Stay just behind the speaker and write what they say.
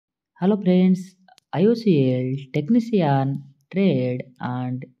Hello friends, IOCL Technician Trade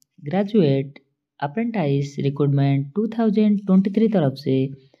and Graduate Apprentice Recruitment 2023 तरफ से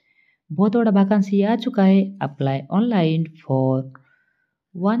बहुत बड़ा वैकेंसी आ चुका है। अप्लाई ऑनलाइन फॉर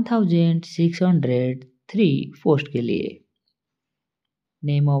 1603 पोस्ट के लिए।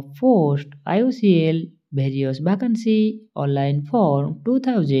 Name of post IOCL various vacancy online form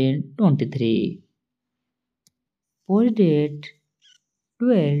 2023। Post date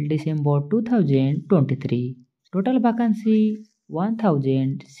 12 December 2023. Total vacancy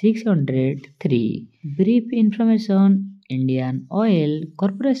 1603. Brief information: Indian Oil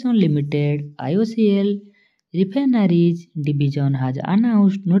Corporation Limited IOCL Refineries Division has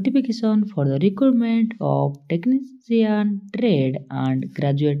announced notification for the recruitment of technician trade and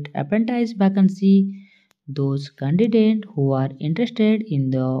graduate apprentice vacancy. Those candidates who are interested in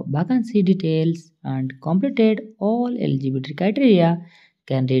the vacancy details and completed all eligibility criteria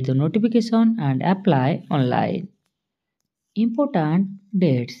can read the notification and apply online. Important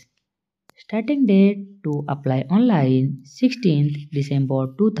dates: starting date to apply online 16th December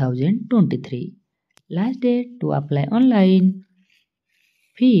 2023. Last date to apply online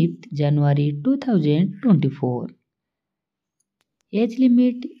 5th January 2024. Age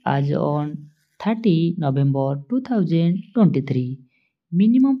limit as on 30 November 2023.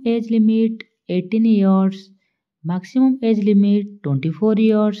 Minimum age limit 18 years. Maximum age limit 24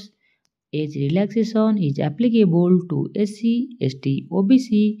 years. Age relaxation is applicable to SC, ST,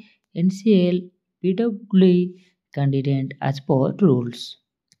 OBC, NCL, PWD candidate as per rules.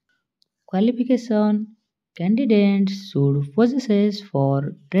 Qualification: candidates should possess for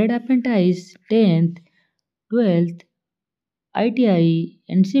trade apprentice 10th, 12th, ITI,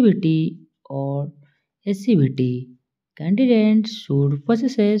 NCVT or SCVT. Candidates should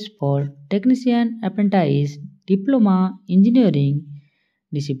possess for technician apprentice diploma engineering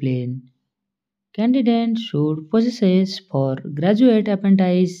discipline. Candidates should possess for graduate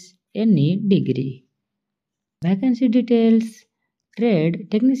apprentice any degree. Vacancy details: trade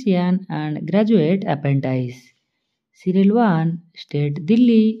technician and graduate apprentice. Serial 1, State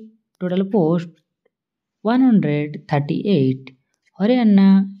Delhi, total post 138. Haryana,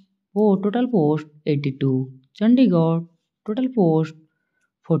 total post 82. Chandigarh, total post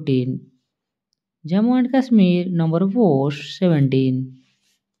 14. Jammu and Kashmir, number of posts 17.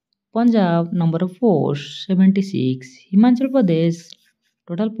 Punjab, number of posts 76. Himachal Pradesh,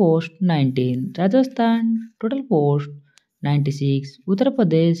 total post 19. Rajasthan, total post 96. Uttar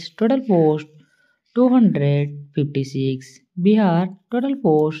Pradesh, total post 256. Bihar, total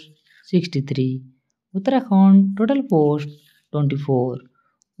post 63. Uttarakhand, total post 24.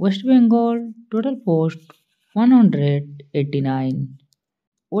 West Bengal, total post 189.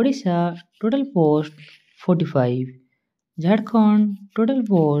 Odisha, total post 45. Jharkhand, total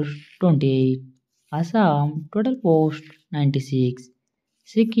post 28. Assam, total post 96.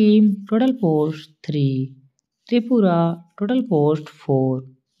 Sikkim, total post 3. Tripura, total post 4.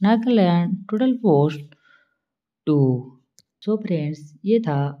 Nagaland, total post 2. So friends, ये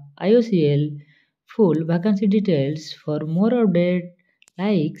था IOCL full vacancy details. For more update,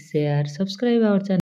 like, share, subscribe our channel.